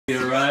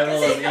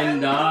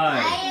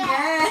Inday.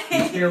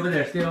 Stay over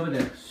there. Stay over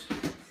there.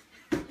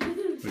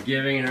 We're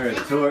giving her a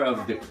tour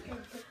of the.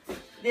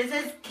 This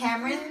is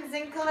Cameron's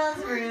and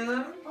Kala's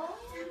room.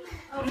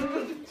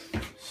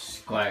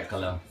 Quiet,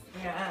 Kala.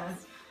 Yeah.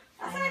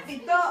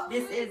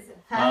 This is.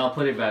 I'll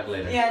put it back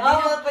later. Yeah,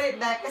 I'll put it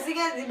back. Kasi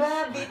nga, di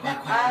ba,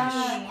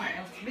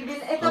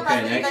 Okay,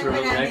 next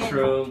room. Next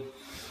room.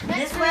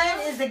 This one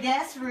is the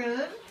guest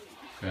room.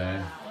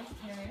 Okay.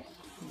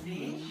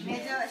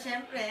 Medyo,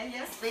 syempre,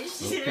 yes,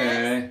 spacious.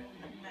 Okay.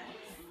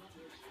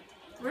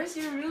 Where's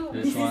your room?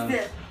 This one.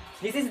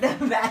 This is the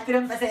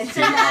bathroom,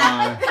 pasensya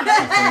CR.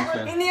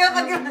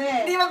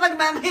 Hindi mo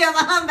pagmamaya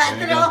mga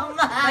bathroom.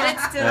 But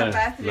it's still a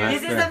bathroom.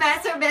 This is the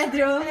master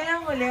bedroom. Kaya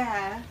muli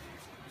ha.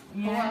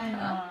 Yan.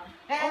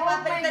 Kaya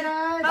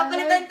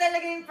papalitan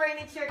talaga yung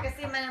furniture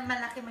kasi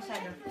malaki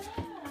masyado.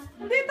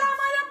 Hindi,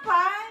 tama lang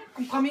pa.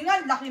 Kung kami nga,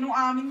 laki nung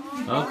amin.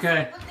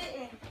 Okay.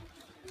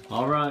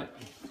 All right.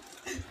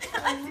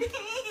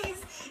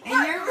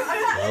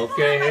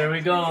 Okay, here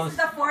we go.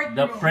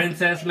 The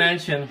Princess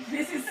Mansion.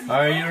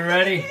 Are you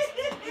ready?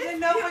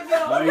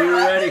 Are you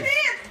ready?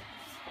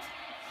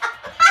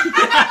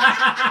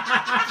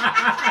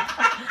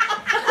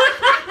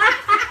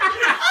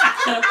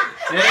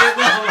 There you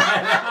go.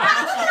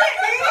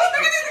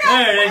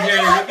 There, you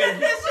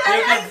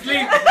can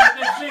sleep. You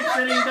can sleep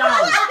sitting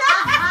down.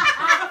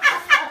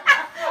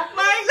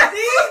 Myla,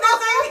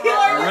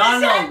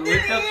 Ronald, we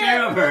took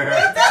care of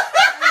her.